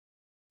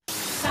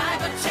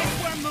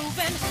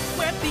moving.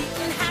 We're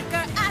beating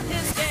Hacker at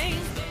his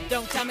game.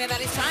 Don't tell me that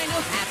he's trying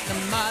to hack the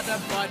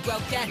motherboard.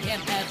 We'll get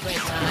him every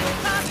time.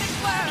 Perfect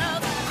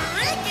world,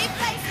 freaky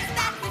places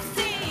that we've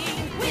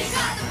seen. We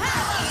got the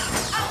power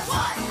of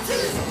 1, 2,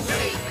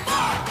 3, 4.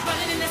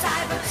 Running in the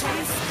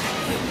Cyberchase,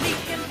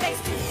 unique and face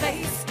to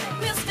face.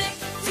 We'll stick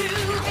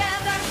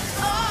together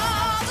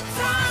all the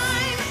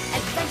time.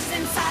 Adventures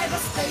in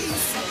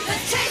cyberspace. The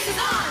chase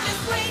is on.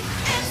 Just wait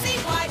and see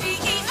why we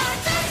are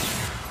safe.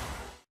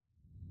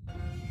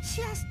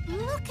 Just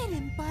look at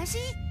him,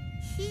 Buzzy.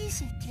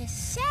 He's a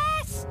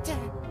disaster.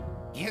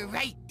 You're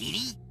right,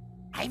 Diddy.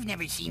 I've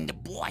never seen the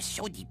boss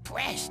so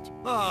depressed.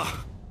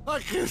 I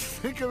can't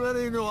think of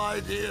any new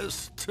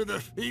ideas to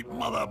defeat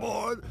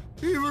Motherboard.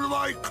 Even if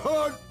I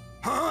could,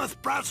 Earth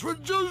brats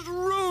would just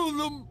ruin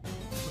them.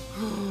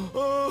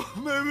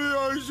 Maybe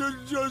I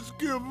should just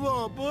give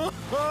up.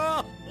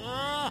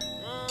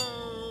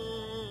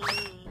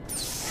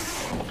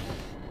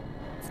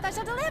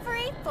 Special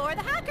delivery for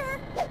the hacker.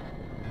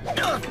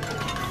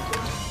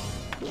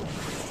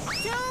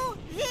 To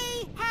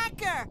the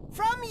hacker,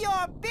 from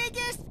your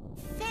biggest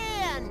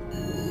fan.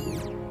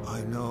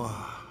 I know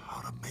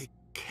how to make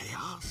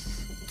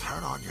chaos.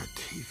 Turn on your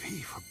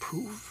TV for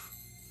proof.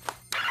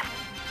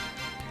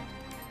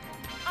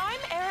 I'm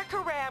Erica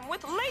Ram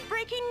with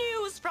late-breaking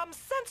news from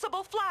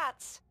Sensible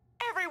Flats.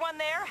 Everyone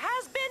there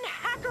has been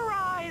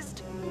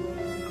hackerized.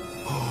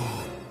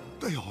 Oh,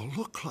 they all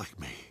look like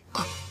me.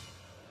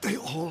 They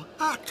all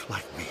act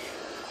like me.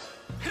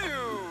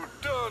 You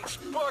dunce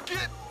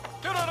bucket!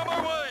 Get out of my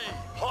way!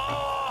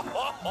 Ha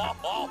ha ha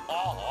ha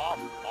ha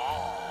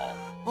ha!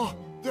 Oh,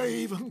 they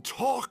even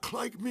talk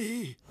like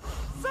me.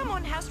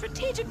 Someone has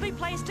strategically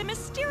placed a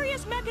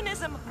mysterious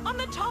mechanism on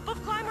the top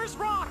of Climber's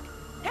Rock,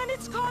 and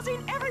it's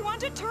causing everyone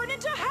to turn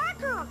into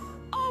hacker.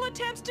 All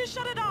attempts to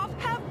shut it off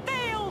have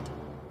failed.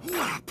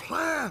 What a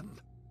plan!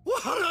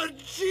 What a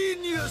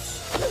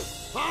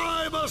genius!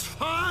 I must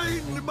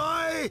find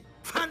my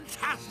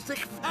fantastic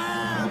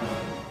fan!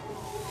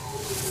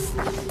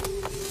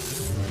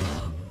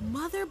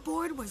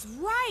 Motherboard was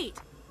right.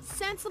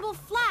 Sensible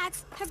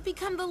Flats have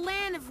become the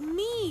land of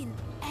mean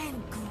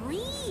and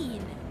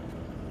green.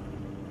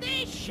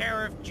 There's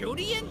Sheriff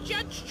Judy and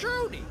Judge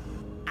Trudy.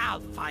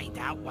 I'll find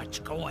out what's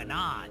going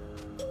on.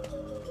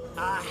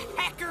 A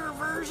hacker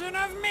version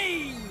of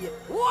me!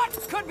 What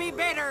could be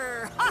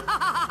better?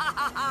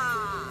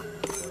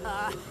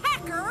 A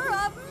hacker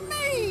of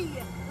me!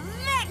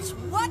 That's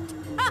what!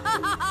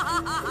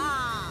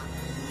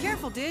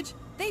 Careful, Didge.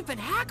 They've been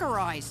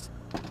hackerized.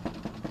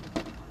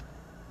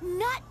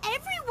 Not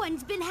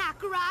everyone's been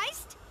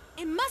hackerized.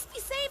 It must be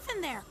safe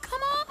in there.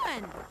 Come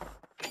on.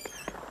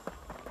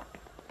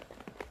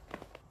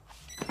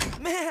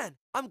 Man,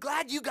 I'm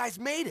glad you guys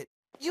made it.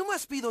 You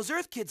must be those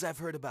Earth kids I've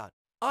heard about.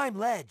 I'm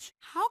Ledge.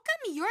 How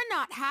come you're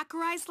not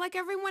hackerized like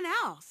everyone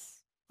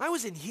else? I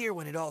was in here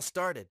when it all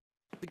started.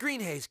 The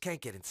green haze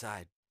can't get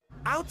inside.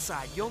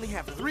 Outside, you only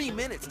have 3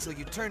 minutes until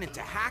you turn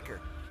into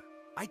hacker.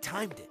 I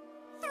timed it.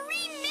 3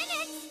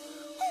 minutes?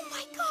 Oh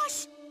my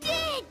gosh,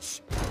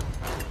 Didge!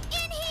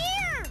 In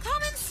here!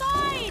 Come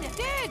inside!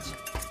 Didge!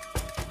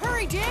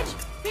 Hurry, Didge!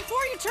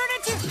 Before you turn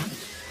into...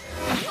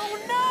 Oh,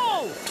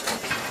 no!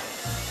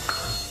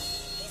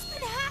 He's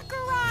been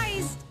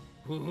hackerized!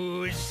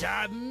 Who's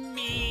a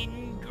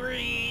mean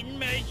green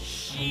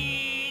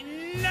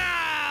machine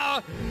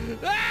now?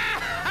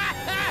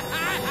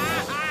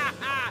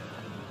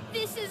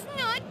 This is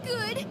not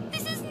good!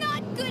 This is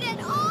not good at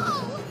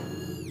all!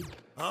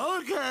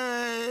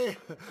 Okay,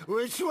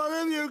 which one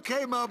of you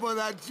came up with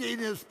that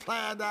genius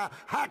plan to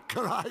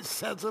hackerize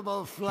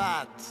Sensible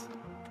Flats?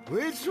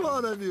 Which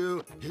one of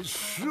you is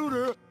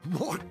shrewder,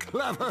 more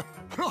clever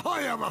than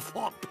I ever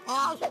thought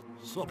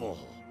possible?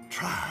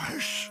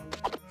 Trash?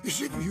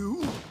 Is it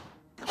you?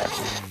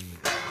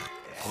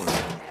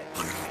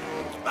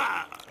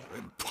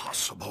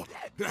 Impossible.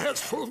 Your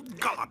head's full of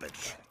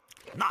garbage,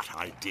 not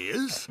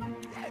ideas.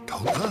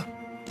 Olga?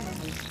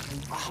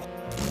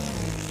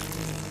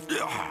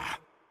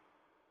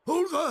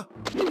 Olga,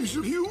 is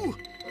it you?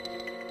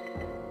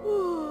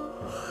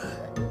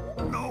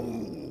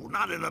 No,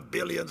 not in a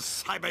billion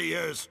cyber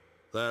years.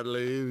 That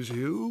leaves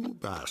you,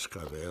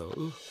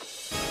 Baskerville.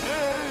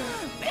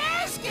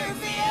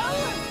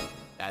 Baskerville?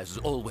 As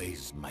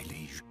always, my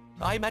liege,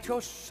 I'm at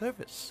your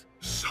service.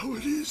 So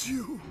it is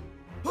you.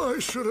 I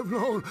should have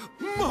known.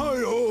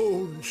 My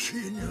own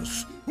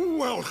genius.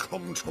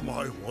 Welcome to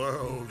my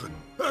world.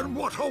 And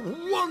what a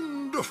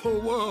wonderful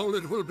world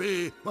it will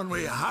be when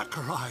we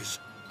hackerize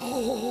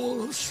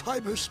all of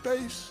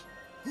cyberspace.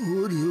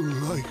 Would you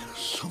like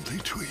something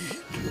to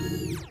eat?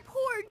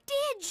 Poor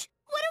Didge!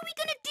 What are we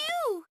gonna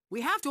do?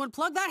 We have to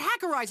unplug that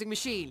hackerizing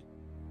machine.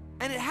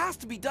 And it has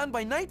to be done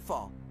by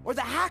nightfall, or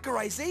the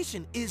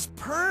hackerization is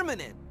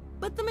permanent.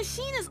 But the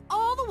machine is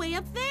all the way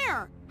up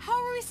there.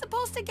 How are we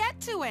supposed to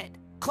get to it?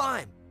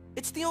 Climb.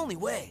 It's the only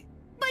way.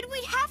 But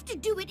we have to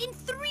do it in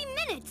 3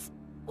 minutes,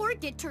 or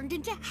get turned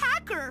into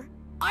hacker.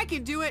 I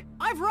can do it.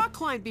 I've rock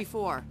climbed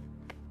before.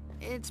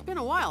 It's been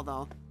a while,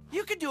 though.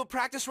 You could do a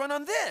practice run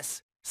on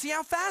this. See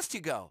how fast you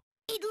go.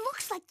 It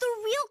looks like the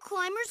real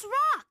Climber's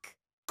Rock.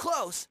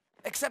 Close,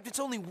 except it's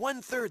only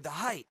 1/3 the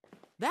height.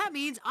 That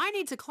means I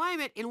need to climb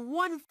it in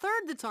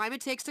 1/3 the time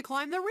it takes to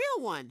climb the real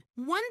one.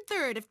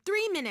 1/3 of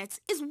 3 minutes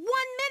is 1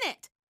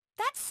 minute.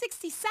 That's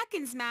 60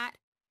 seconds, Matt.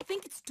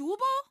 Think it's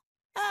doable?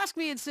 Ask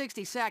me in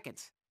 60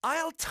 seconds.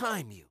 I'll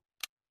time you.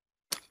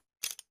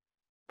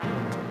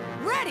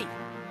 Ready!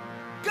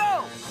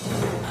 Go!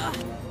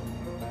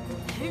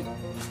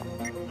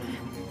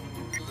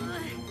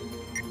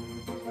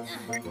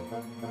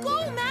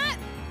 Go, Matt!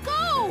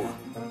 Go!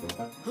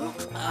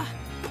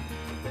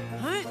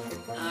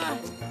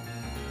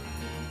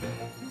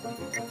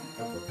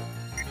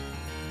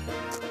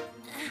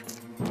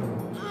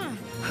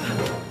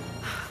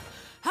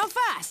 How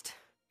fast?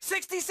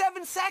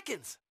 67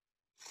 seconds!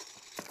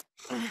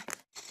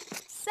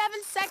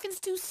 7 seconds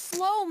too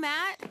slow,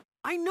 Matt.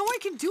 I know I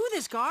can do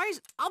this,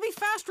 guys. I'll be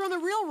faster on the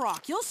real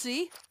rock. You'll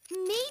see.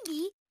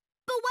 Maybe.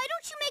 But why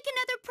don't you make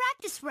another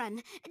practice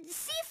run?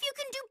 See if you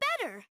can do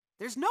better.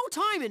 There's no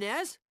time,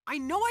 Inez. I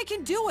know I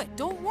can do it.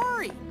 Don't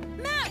worry.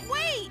 Matt,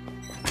 wait!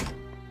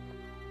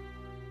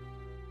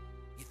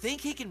 You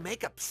think he can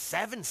make up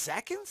 7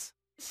 seconds?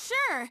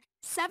 Sure.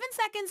 7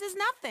 seconds is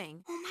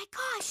nothing. Oh my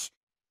gosh!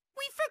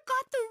 We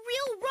forgot the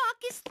real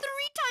rock is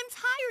 3 times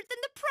higher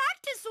than the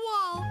practice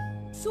wall!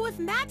 So if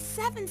Matt's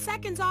 7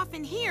 seconds off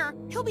in here,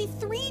 he'll be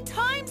 3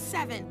 times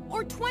 7,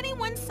 or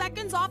 21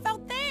 seconds off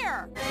out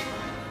there.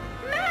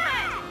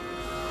 Matt!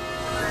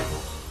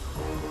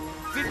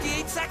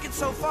 58 seconds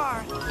so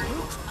far.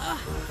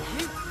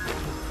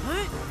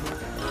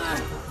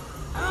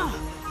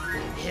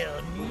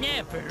 He'll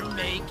never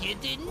make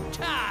it in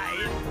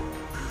time.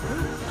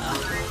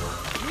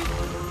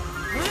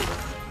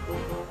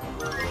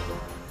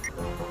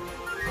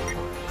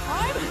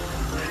 I'm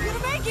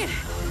gonna make it!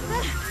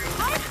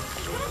 I'm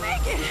gonna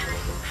make it!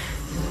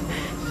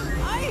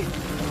 I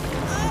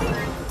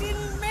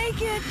didn't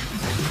make it!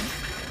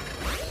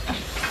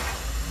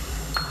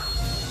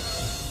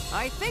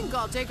 I think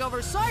I'll take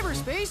over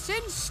cyberspace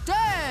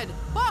instead!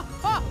 Ha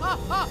ha ha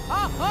ha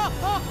ha ha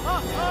ha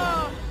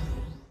ha!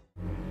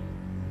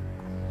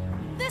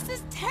 This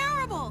is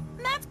terrible!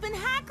 Matt's been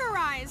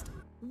hackerized!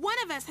 One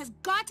of us has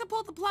got to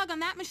pull the plug on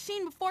that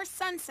machine before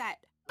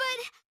sunset.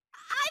 But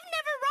I've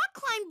never rock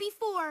climbed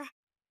before.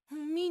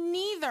 Me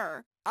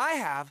neither. I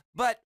have,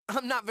 but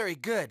I'm not very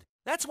good.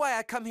 That's why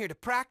I come here to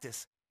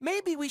practice.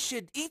 Maybe we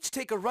should each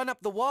take a run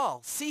up the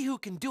wall, see who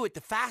can do it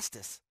the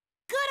fastest.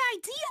 Good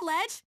idea,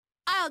 Ledge.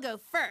 I'll go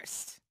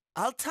first.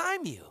 I'll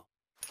time you.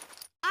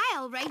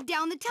 I'll write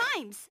down the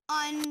times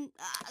on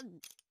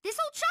this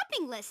old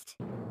shopping list.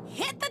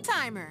 Hit the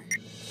timer.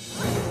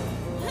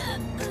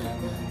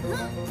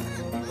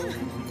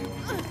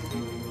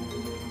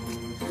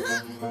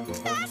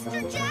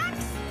 Faster,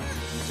 Jax!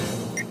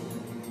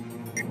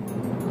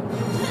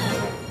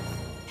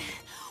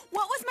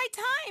 What was my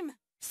time?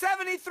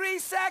 73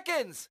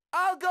 seconds!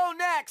 I'll go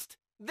next,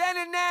 then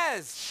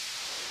Inez.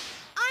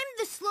 I'm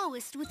the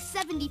slowest with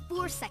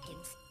 74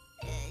 seconds.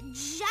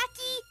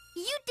 Jackie,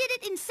 you did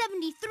it in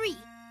 73.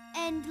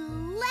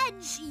 And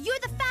Ledge, you're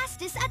the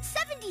fastest at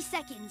 70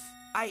 seconds.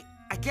 I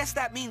guess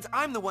that means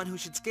I'm the one who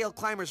should scale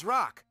Climber's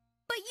Rock.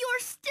 But you're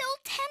still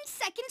 10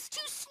 seconds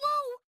too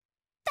slow.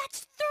 That's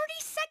 30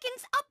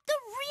 seconds up the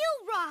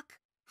real rock.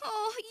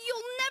 Oh,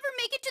 you'll never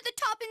make it to the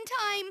top in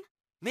time.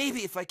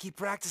 Maybe if I keep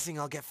practicing,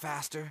 I'll get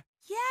faster.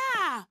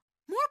 Yeah,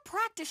 more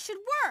practice should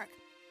work.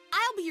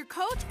 I'll be your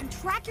coach and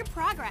track your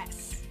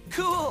progress.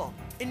 Cool!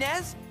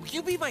 Inez, will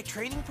you be my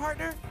training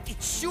partner?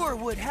 It sure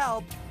would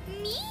help.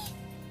 Me?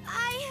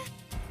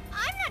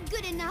 I'm not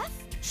good enough.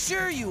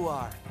 Sure you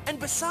are. And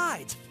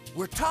besides,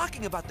 we're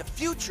talking about the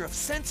future of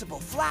sensible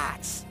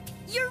flats.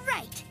 You're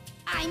right.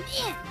 I'm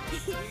in.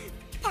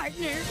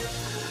 Partner.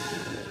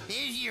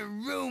 Here's your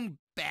room,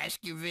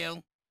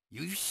 Baskerville.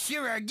 You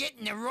sure are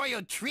getting the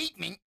royal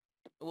treatment.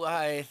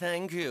 Why,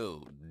 thank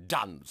you,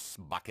 dunce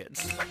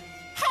buckets.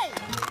 Hey,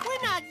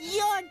 we're not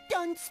your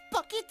dunce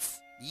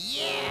buckets.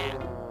 Yeah,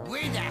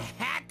 we're the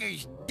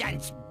hackers'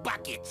 dunce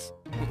buckets.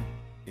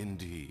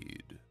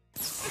 Indeed.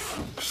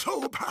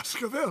 So,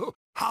 Baskerville,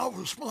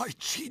 how's my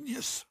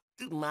genius?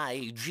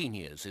 My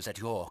genius is at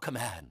your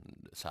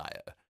command,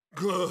 sire.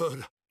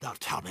 Good. Now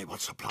tell me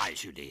what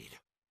supplies you need.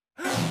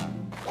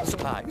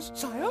 Supplies,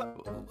 sire?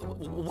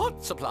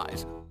 What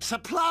supplies?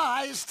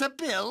 Supplies to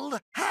build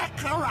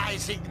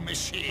hackerizing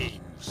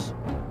machines.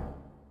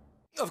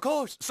 Of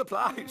course,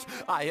 supplies.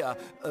 I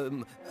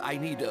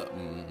need,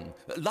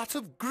 lots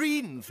of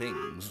green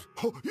things.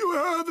 Oh, you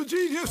heard the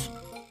genius.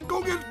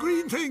 Go get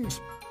green things.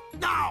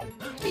 Now!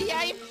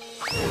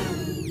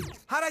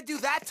 How'd I do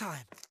that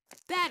time?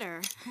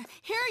 Better.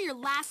 Here are your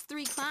last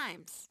 3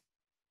 climbs.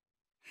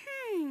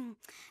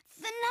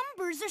 The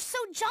numbers are so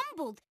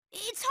jumbled.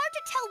 It's hard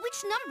to tell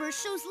which number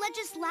shows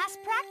Ledge's last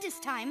practice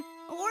time,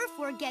 or if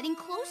we're getting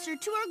closer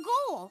to our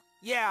goal.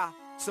 Yeah,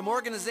 some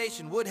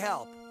organization would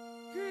help.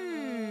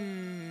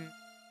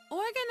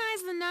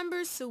 Organize the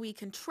numbers so we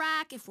can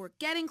track if we're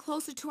getting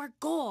closer to our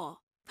goal.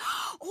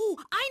 Oh,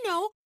 I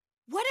know!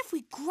 What if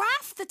we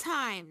graph the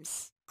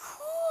times?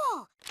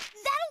 Cool!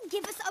 That'll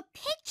give us a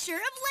picture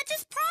of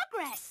Ledge's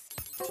progress.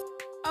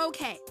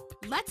 Okay,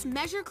 let's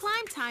measure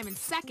climb time in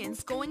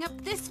seconds going up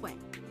this way,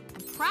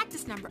 and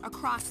practice number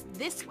across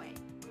this way.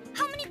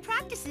 How many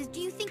practices do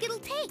you think it'll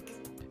take?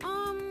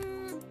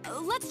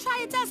 Let's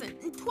try a dozen,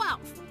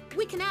 12.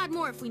 We can add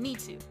more if we need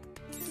to.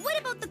 What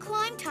about the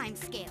climb time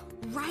scale?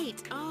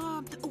 Right,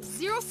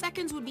 0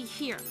 seconds would be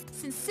here.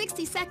 Since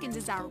 60 seconds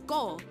is our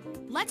goal,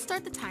 let's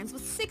start the times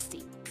with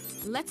 60.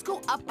 Let's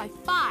go up by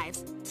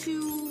 5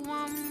 to,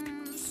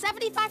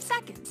 75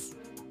 seconds.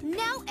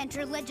 Now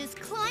enter Ledge's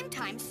climb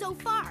time so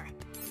far.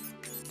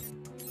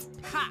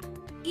 Ha!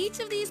 Each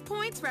of these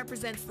points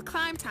represents the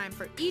climb time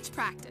for each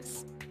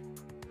practice.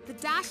 The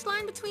dashed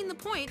line between the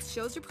points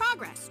shows your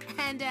progress,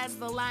 and as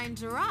the line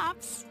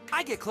drops...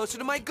 I get closer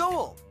to my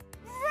goal.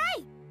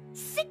 Right!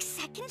 6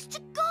 seconds to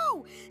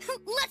go!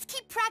 Let's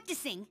keep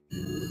practicing.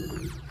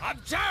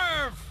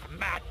 Observe,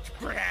 Matt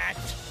Brat!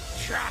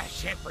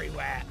 Trash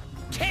everywhere!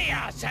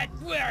 Chaos at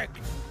work!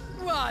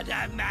 What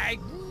a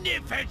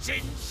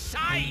magnificent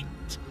sight!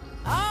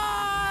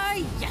 Ah,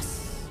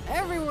 yes!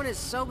 Everyone is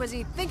so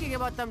busy thinking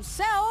about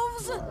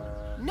themselves,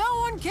 no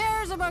one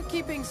cares about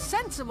keeping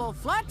sensible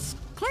flats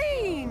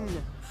clean!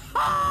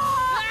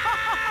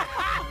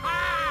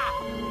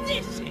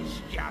 This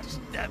is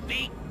just the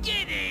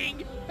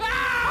beginning!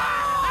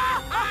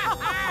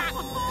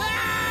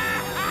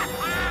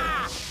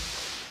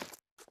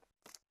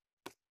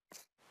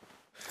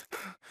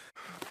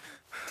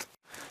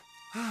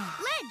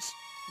 Ledge,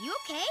 you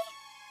okay?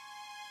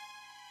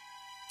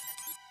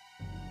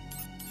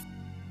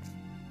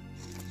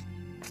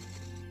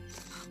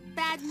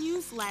 Bad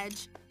news,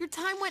 Ledge. Your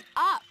time went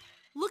up.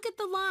 Look at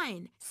the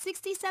line.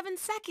 67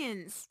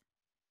 seconds.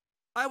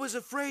 I was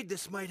afraid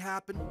this might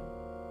happen.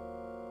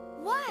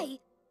 Why?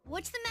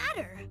 What's the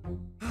matter?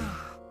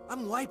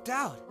 I'm wiped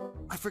out.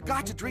 I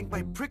forgot to drink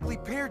my prickly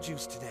pear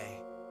juice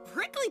today.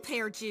 Prickly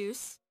pear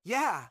juice?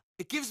 Yeah,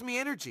 it gives me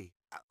energy.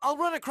 I'll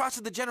run across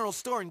to the general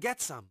store and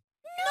get some.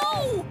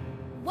 No!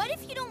 What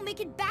if you don't make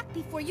it back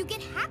before you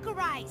get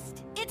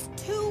hackerized? It's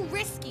too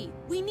risky.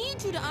 We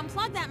need you to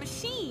unplug that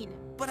machine.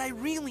 But I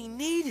really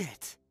need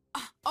it.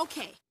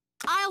 Okay,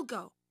 I'll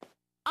go.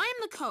 I'm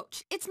the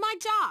coach. It's my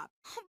job.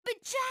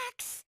 But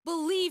Jax...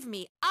 Believe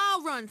me,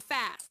 I'll run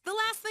fast. The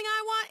last thing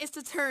I want is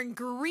to turn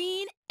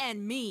green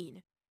and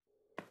mean.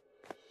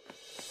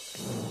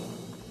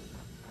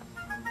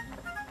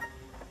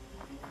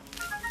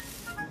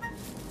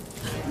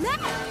 Matt!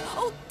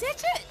 Oh,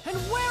 Digit! And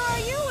where are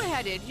you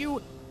headed,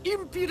 you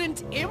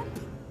impudent imp?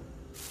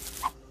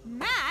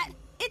 Matt,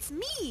 it's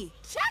me,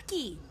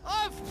 Jackie.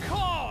 Of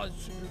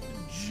course,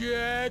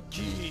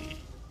 Jackie,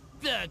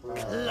 the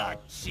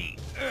klutzy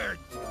earth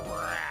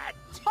brat.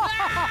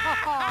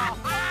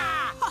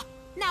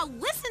 Now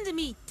listen to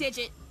me,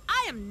 Digit.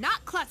 I am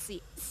not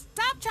klutzy.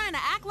 Stop trying to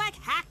act like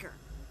Hacker.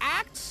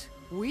 Act?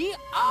 We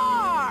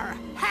are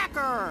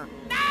Hacker!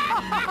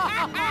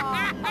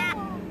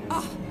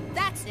 Oh,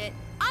 that's it.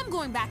 I'm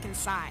going back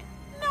inside.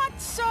 Not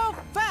so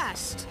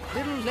fast,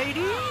 little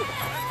lady!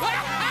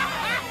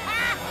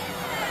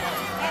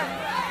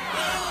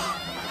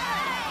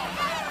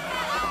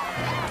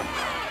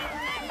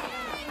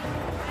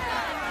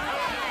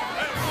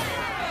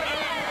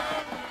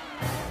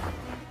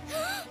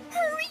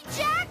 Hurry,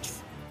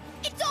 Jax!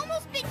 It's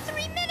almost been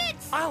 3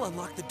 minutes! I'll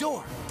unlock the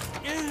door.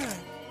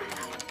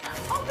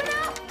 Open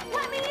up!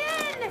 Let me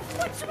in!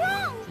 What's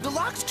wrong? The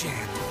lock's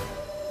jammed.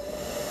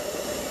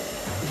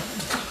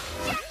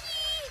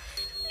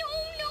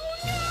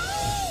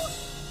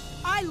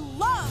 I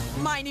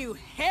love my new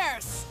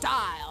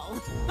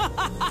hairstyle.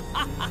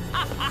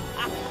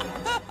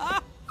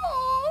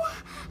 Oh,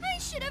 I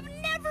should have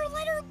never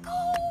let her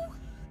go.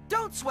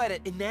 Don't sweat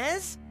it,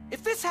 Inez.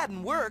 If this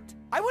hadn't worked,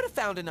 I would have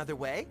found another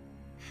way.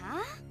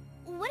 Huh?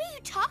 What are you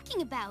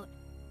talking about?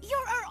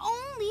 You're our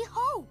only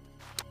hope.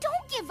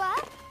 Don't give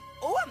up.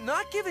 Oh, I'm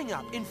not giving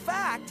up. In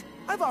fact,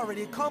 I've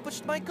already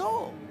accomplished my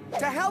goal.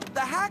 To help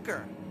the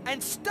hacker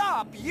and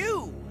stop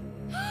you.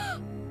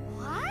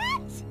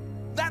 What?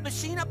 That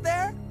machine up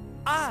there?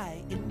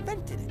 I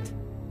invented it.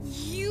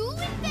 You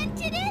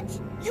invented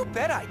it? You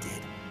bet I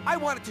did. I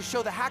wanted to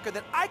show the hacker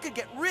that I could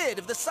get rid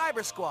of the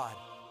Cyber Squad.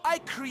 I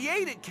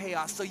created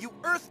chaos so you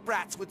Earth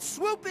brats would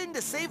swoop in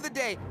to save the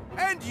day.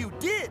 And you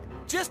did,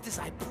 just as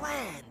I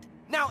planned.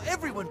 Now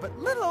everyone but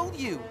little old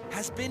you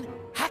has been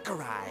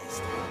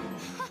hackerized.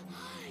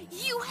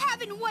 You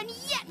haven't won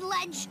yet,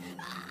 Ledge.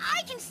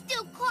 I can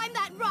still climb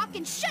that rock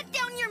and shut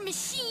down your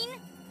machine.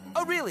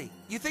 Oh, really?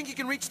 You think you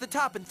can reach the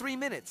top in 3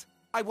 minutes?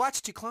 I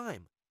watched you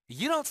climb.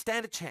 You don't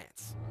stand a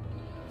chance.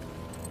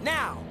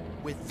 Now,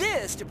 with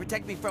this to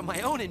protect me from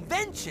my own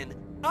invention,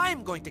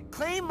 I'm going to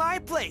claim my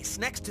place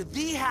next to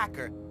the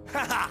hacker.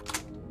 Haha!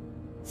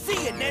 See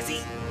ya,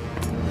 Nezzy!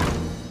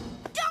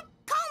 Don't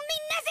call me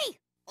Nezzy!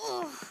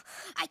 Ugh,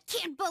 I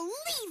can't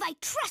believe I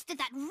trusted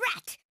that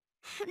rat.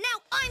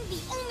 Now I'm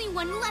the only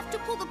one left to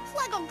pull the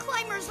plug on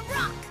Climber's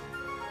Rock.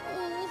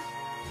 Oh,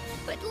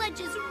 but Ledge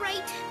is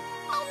right.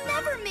 I'll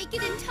never make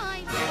it in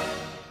time.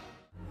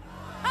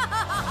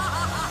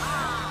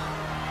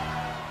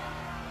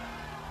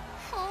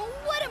 Oh,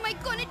 what am I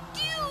gonna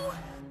do?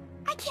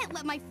 can't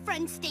let my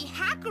friends stay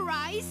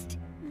hackerized.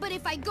 But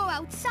if I go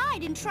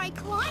outside and try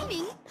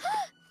climbing...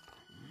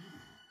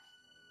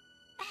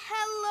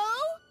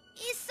 Hello?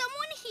 Is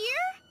someone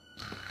here?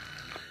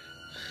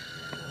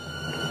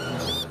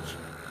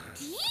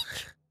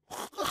 Deke?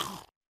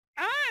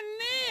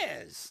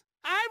 Inez!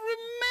 I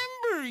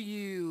remember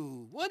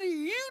you! What are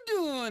you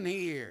doing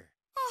here?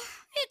 Oh,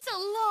 it's a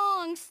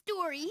long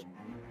story.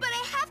 But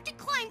I have to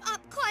climb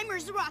up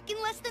Climber's Rock in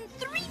less than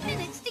 3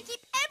 minutes to keep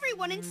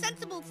everyone in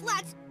Sensible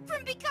Flats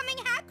from becoming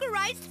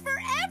hackerized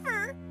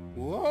forever.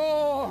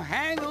 Whoa,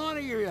 hang on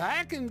to your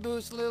hacking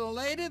boots, little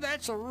lady.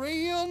 That's a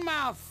real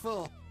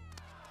mouthful.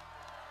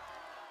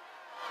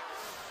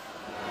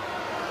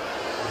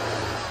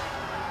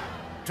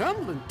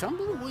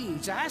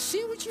 Tumbleweeds, I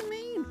see what you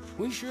mean.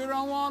 We sure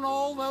don't want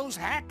all those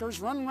hackers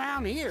running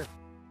around here.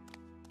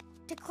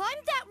 To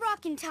climb that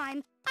rock in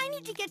time, I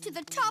need to get to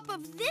the top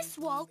of this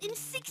wall in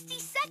 60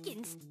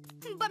 seconds.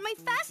 But my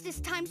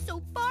fastest time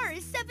so far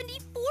is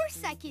 74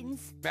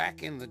 seconds.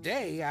 Back in the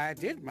day, I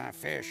did my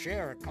fair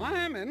share of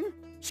climbing.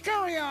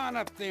 Scurry on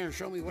up there and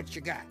show me what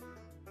you got.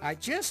 I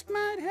just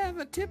might have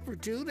a tip or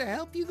two to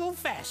help you go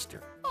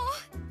faster. Oh,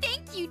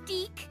 thank you,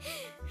 Deke.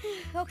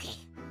 Okay,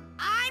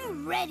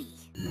 I'm ready.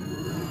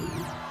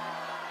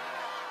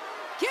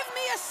 Give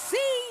me a C!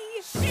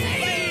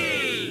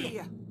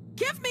 C!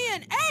 Give me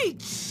an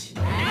H!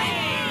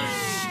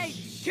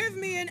 H! Give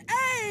me an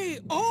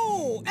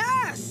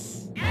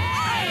A-O-S!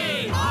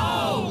 A-O-S!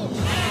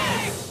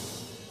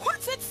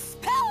 What's it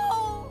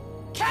spell?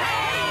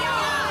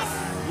 Chaos!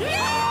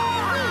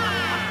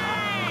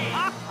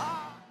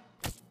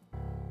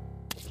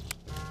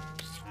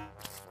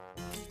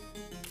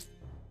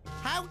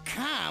 How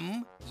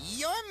come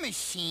your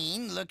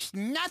machine looks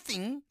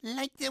nothing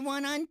like the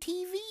one on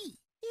TV?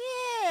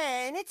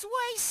 Yeah, and it's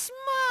way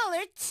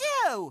smaller,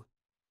 too.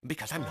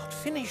 Because I'm not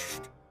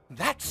finished.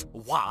 That's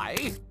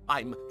why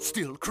I'm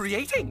still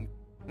creating.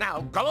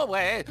 Now go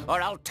away, or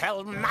I'll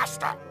tell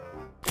Master.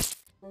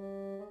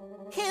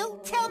 He'll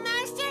tell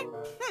Master?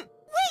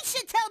 We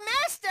should tell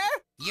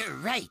Master! You're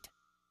right.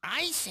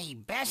 I say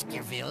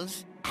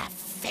Baskervilles are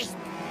fake.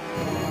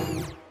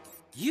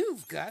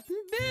 You've gotten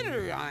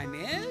better,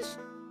 Inez.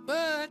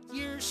 But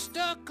you're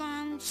stuck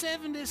on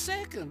 70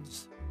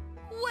 seconds.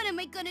 What am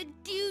I gonna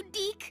do,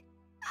 Deke?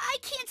 I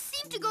can't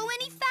seem to go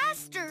any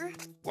faster.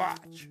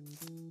 Watch.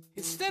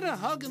 Instead of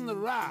hugging the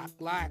rock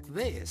like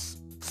this,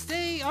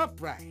 stay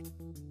upright.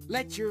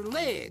 Let your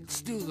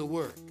legs do the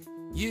work.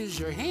 Use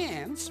your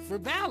hands for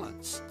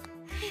balance.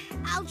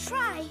 I'll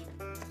try.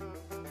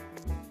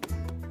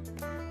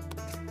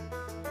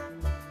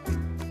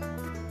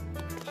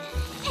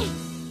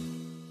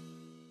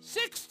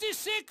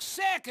 66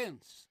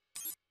 seconds.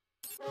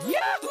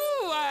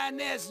 Yahoo,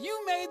 Inez!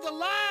 You made the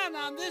line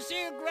on this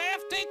here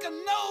graph take a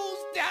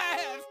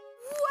nosedive.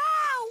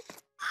 Wow!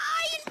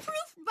 I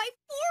improved by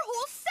 4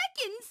 whole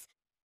seconds.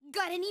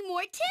 Got any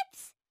more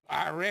tips?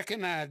 I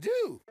reckon I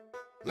do.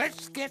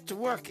 Let's get to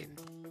working.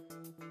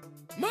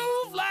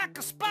 Move like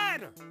a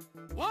spider,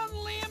 one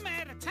limb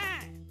at a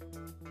time.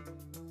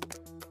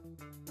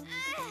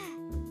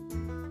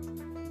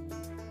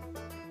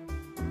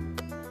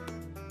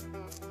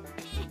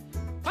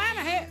 Plan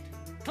ahead.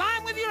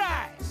 Climb with your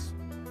eyes.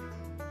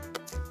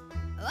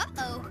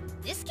 Uh-oh,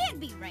 this can't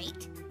be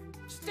right.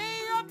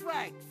 Stay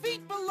upright,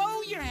 feet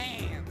below your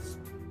hands.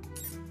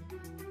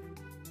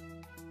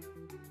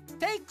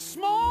 Take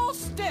small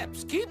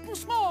steps. Keep them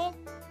small.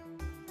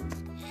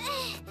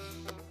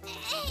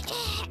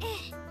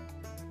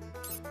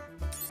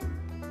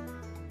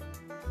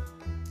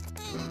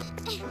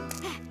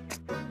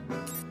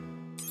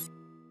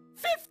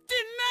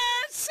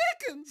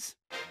 Seconds.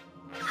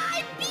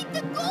 I beat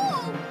the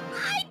goal!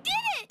 I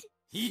did it!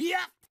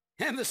 Yep.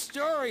 And the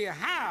story of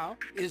how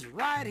is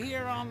right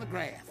here on the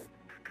graph.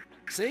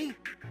 See?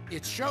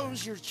 It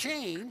shows your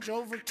change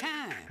over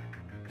time.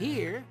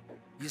 Here,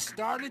 you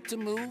started to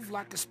move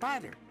like a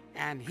spider.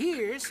 And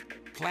here's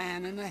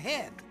planning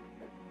ahead.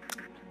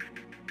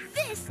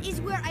 This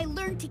is where I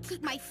learned to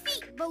keep my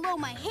feet below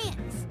my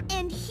hands.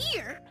 And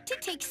here, to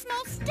take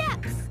small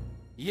steps.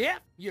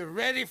 Yep, you're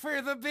ready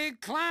for the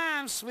big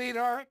climb,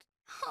 sweetheart.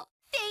 Oh,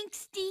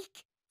 thanks,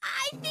 Deke.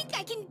 I think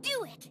I can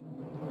do it.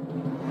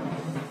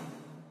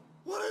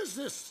 What is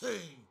this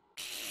thing?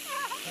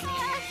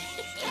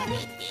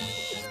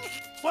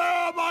 Where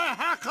are my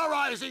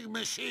hackerizing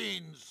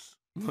machines?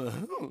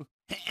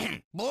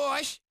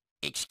 Boss,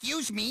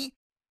 excuse me,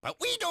 but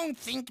we don't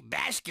think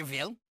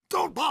Baskerville.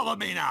 Don't bother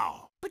me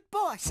now. But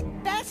boss,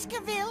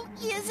 Baskerville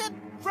is a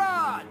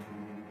fraud.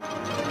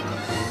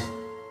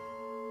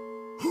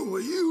 Who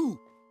are you?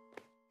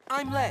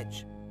 I'm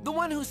Ledge, the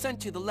one who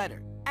sent you the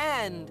letter,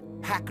 and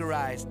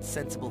hackerized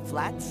Sensible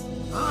Flats.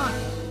 Ah,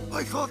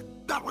 I thought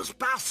that was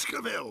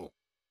Baskerville.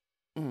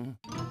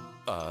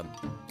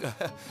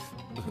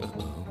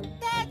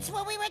 That's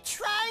what we were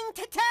trying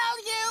to tell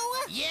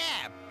you!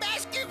 Yeah,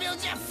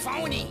 Baskerville's a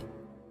phony.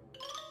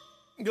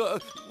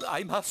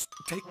 I must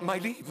take my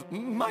leave.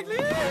 My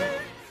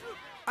leave!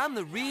 I'm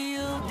the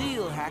real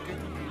deal, hacker.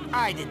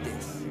 I did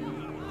this.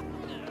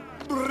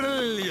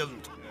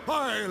 Brilliant.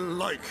 I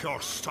like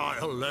your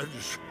style,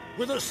 Ledge.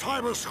 With the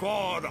Cyber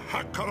Squad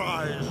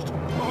hackerized,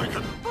 I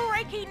can...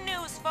 Breaking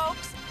news,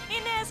 folks!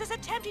 Inez is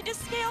attempting to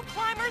scale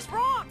Climber's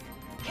Rock.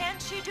 Can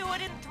she do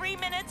it in 3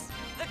 minutes?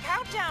 The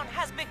countdown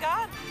has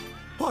begun.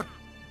 What?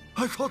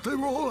 I thought they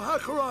were all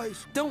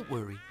hackerized. Don't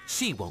worry,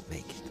 she won't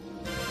make it.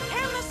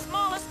 Can the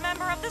smallest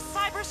member of the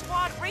Cyber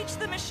Squad reach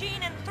the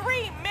machine in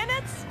 3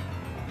 minutes?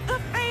 The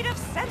fate of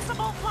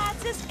Sensible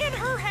Flats is in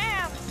her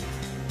hands.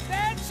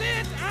 That's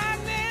it,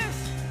 Inez!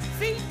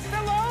 Feet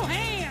below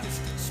hands!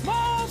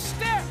 Small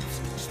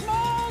steps!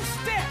 Small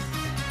steps!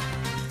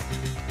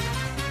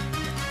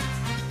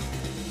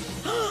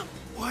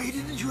 Why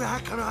didn't you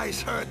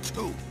hackerize her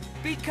too?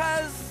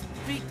 Because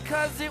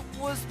it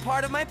was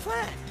part of my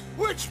plan.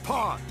 Which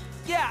part?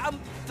 Yeah,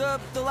 the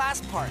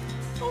last part.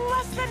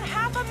 Less than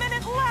half a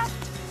minute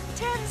left.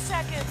 10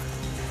 seconds.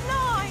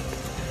 9,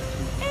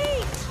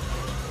 8,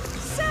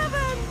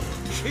 7.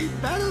 She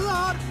better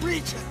not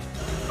reach it.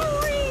 3,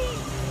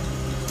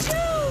 2,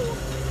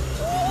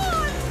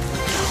 1.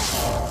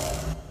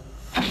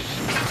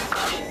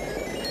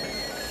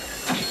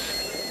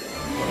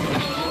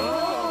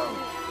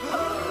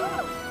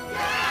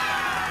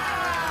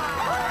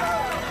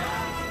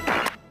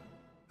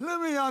 Let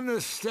me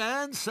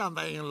understand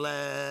something,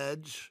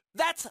 Ledge.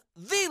 That's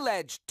the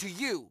Ledge to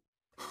you.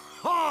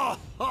 Ha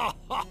ha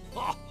ha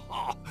ha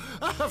ha!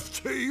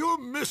 After your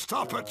missed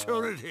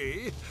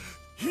opportunity,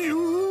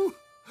 you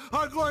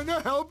are going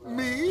to help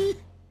me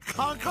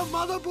conquer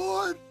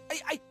Motherboard?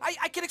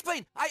 I can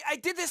explain. I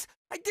did this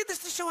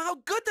to show how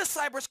good the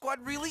Cyber Squad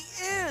really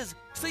is,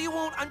 so you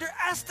won't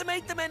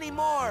underestimate them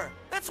anymore.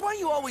 That's why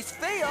you always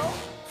fail.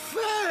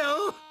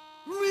 Fail?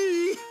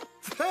 Me?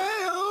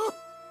 Fail?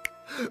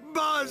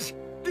 Buzz,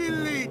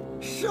 delete,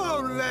 show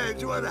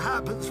Ledge what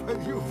happens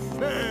when you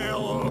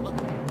fail.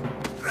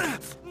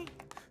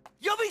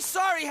 You'll be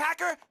sorry,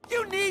 Hacker.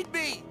 You need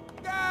me.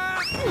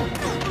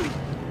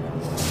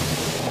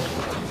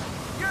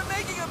 You're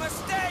making a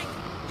mistake.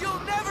 You'll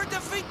never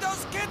defeat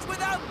those kids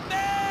without me.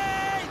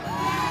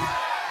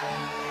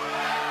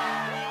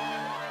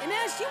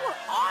 Inez, you were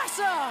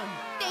awesome!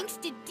 Thanks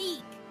to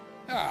Deke.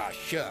 Ah,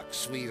 shucks,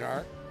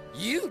 sweetheart.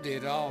 You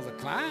did all the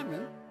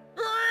climbing.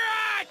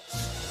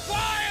 Rats!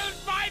 Spoiled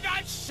by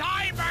the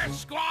Cyber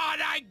Squad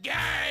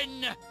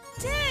again!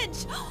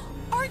 Didge!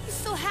 Aren't you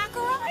still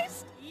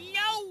hackerized?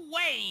 No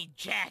way,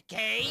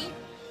 Jackie!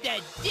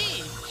 The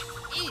Didge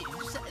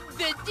is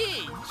the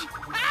Didge!